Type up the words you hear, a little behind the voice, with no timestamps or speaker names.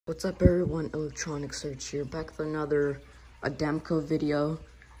What's up everyone, Electronic Search here, back with another Ademco video.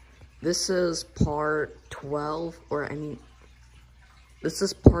 This is part 12, this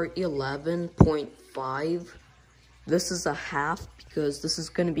is part 11.5. This is a half because this is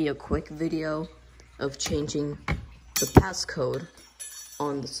going to be a quick video of changing the passcode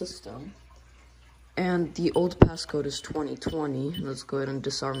on the system. And the old passcode is 2020. Let's go ahead and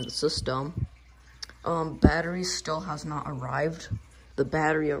disarm the system. Battery still has not arrived. The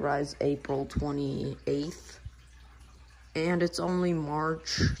battery arrives April 28th, and it's only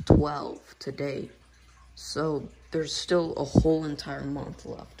March 12th today, so there's still a whole entire month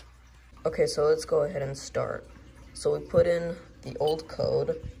left. Okay, so let's go ahead and start. So we put in the old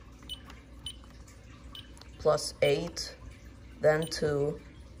code, +8, then 2,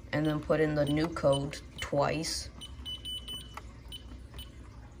 and then put in the new code twice,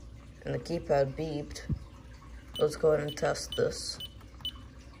 and the keypad beeped. Let's go ahead and test this.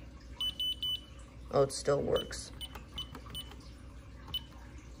 Oh, it still works.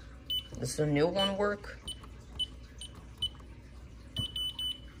 Does the new one work?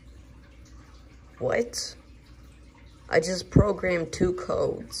 What? I just programmed 2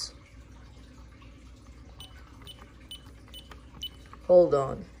 codes. Hold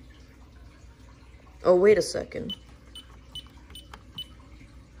on. Oh, wait a second.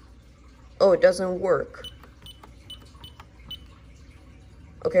 Oh, it doesn't work.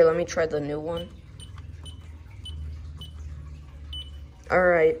 Okay, let me try the new one.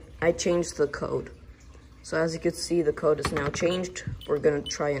 Alright, I changed the code. So as you can see, the code is now changed. We're gonna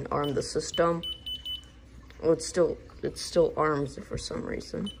try and arm the system. Oh, it still arms it for some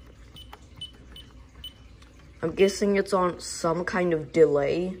reason. I'm guessing it's on some kind of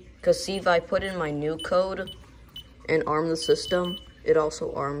delay. Cause see, if I put in my new code and arm the system, it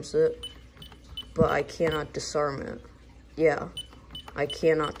also arms it. But I cannot disarm it. Yeah, I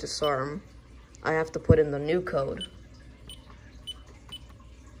cannot disarm. I have to put in the new code.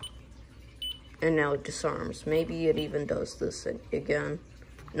 And now it disarms. Maybe it even does this again.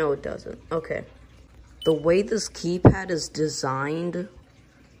 No, it doesn't. Okay. The way this keypad is designed,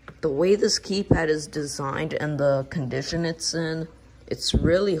 and the condition it's in, it's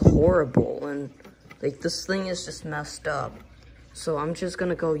really horrible. And, like, this thing is just messed up. So I'm just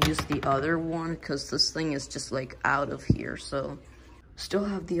gonna go use the other one, because this thing is just, like, out of here. So, still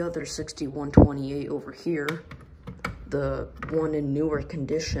have the other 6128 over here. The one in newer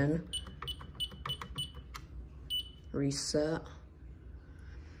condition. Reset.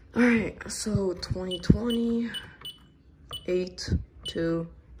 Alright, so 2020, 8, 2,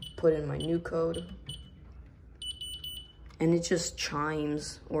 put in my new code. And it just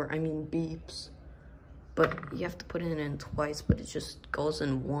chimes, beeps. But you have to put it in twice, but it just goes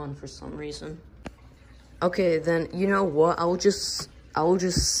in one for some reason. Okay, then you know what? I'll just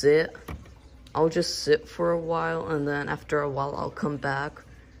sit for a while, and then after a while I'll come back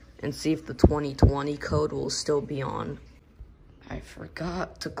and see if the 2020 code will still be on. I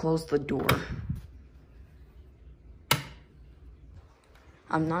forgot to close the door.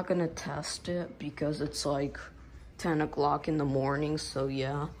 I'm not gonna test it because it's like 10 o'clock in the morning, so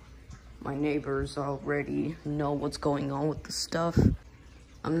yeah. My neighbors already know what's going on with the stuff.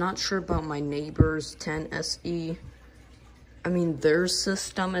 I'm not sure about my neighbor's 10SE. Their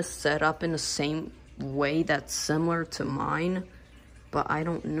system is set up in the same way that's similar to mine. But I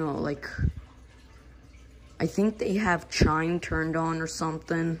don't know, like, I think they have chime turned on or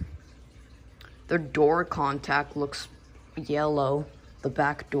something. Their door contact looks yellow, the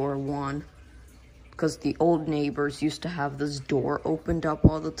back door one. Because the old neighbors used to have this door opened up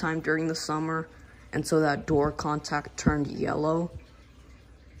all the time during the summer. And so that door contact turned yellow.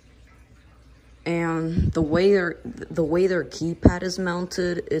 And the way their keypad is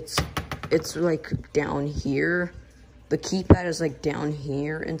mounted, it's like down here. The keypad is like down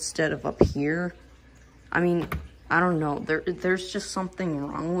here instead of up here. I don't know. There's just something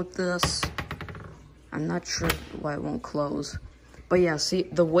wrong with this. I'm not sure why it won't close. But yeah, see,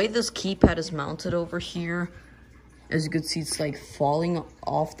 the way this keypad is mounted over here, as you can see, it's like falling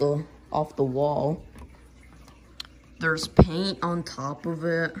off the wall. There's paint on top of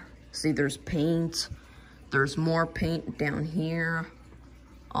it. See, there's paint. There's more paint down here.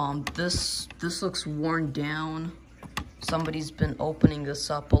 This looks worn down. Somebody's been opening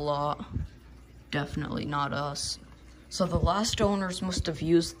this up a lot. Definitely not us. So the last owners must have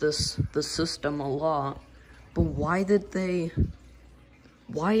used the system a lot. But why did the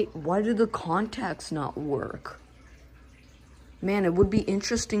contacts not work? Man, it would be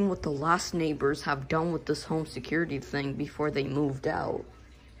interesting what the last neighbors have done with this home security thing before they moved out.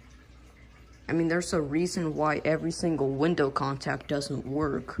 I mean, there's a reason why every single window contact doesn't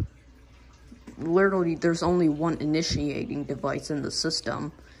work. Literally, there's only one initiating device in the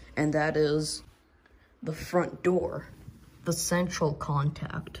system, and that is the front door, the central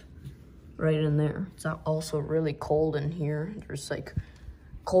contact, right in there. It's also really cold in here. There's like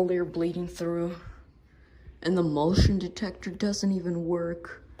cold air bleeding through, and the motion detector doesn't even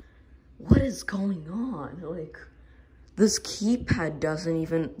work. What is going on? Like, this keypad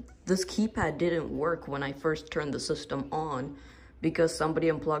didn't work when I first turned the system on because somebody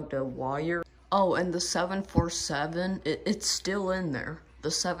unplugged a wire. Oh, and the 747, it's still in there.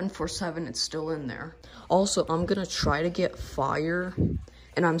 The 747, it's still in there. Also, I'm gonna try to get Fire,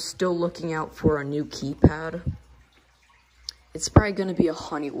 and I'm still looking out for a new keypad. It's probably gonna be a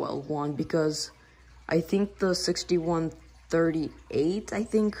Honeywell one because I think the 6138, I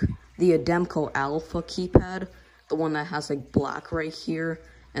think the Ademco Alpha keypad, the one that has like black right here,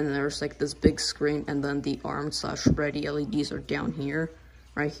 and there's like this big screen, and then the arm/ready LEDs are down here,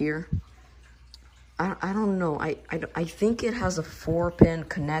 right here. I don't know. I think it has a 4-pin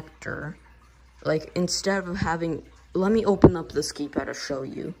connector. Like, instead of having... Let me open up this keypad to show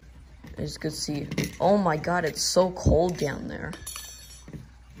you. As you can see... Oh my god, it's so cold down there.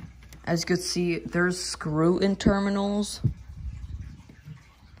 As you can see, there's screw-in terminals.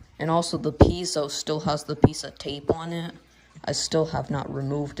 And also the piezo still has the piece of tape on it. I still have not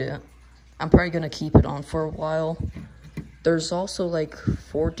removed it. I'm probably going to keep it on for a while. There's also like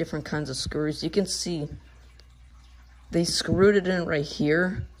 4 different kinds of screws. You can see they screwed it in right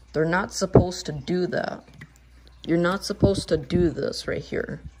here. They're not supposed to do that. You're not supposed to do this right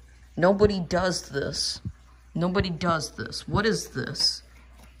here. Nobody does this. Nobody does this. What is this?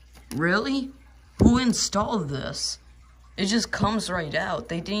 Really? Who installed this? It just comes right out.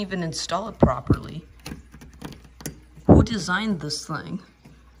 They didn't even install it properly. Who designed this thing?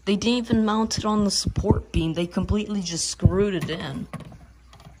 They didn't even mount it on the support beam. They completely just screwed it in.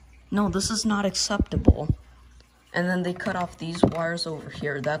 No, this is not acceptable. And then they cut off these wires over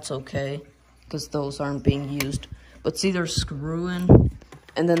here. That's okay, because those aren't being used. But see, they're screwing.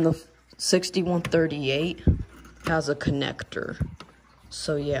 And then the 6138 has a connector.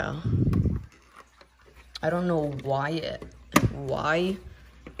 So yeah. I don't know why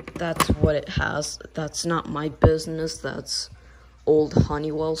that's what it has. That's not my business. That's old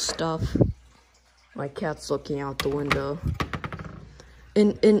Honeywell stuff. My cat's looking out the window.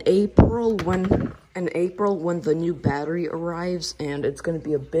 In April when the new battery arrives and it's going to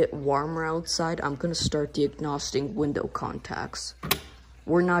be a bit warmer outside, I'm going to start diagnosing window contacts.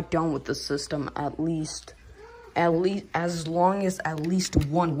 We're not done with the system, at least as long as at least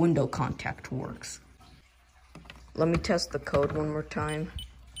one window contact works. Let me test the code one more time.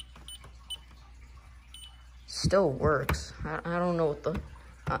 Still works. I don't know what the...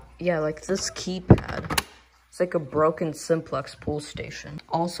 yeah, like this keypad. It's like a broken simplex pull station.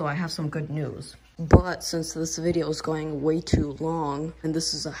 Also, I have some good news. But since this video is going way too long, and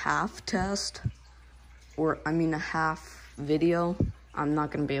this is a half test, or I mean a half video, I'm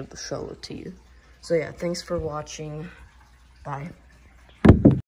not going to be able to show it to you. So yeah, thanks for watching. Bye.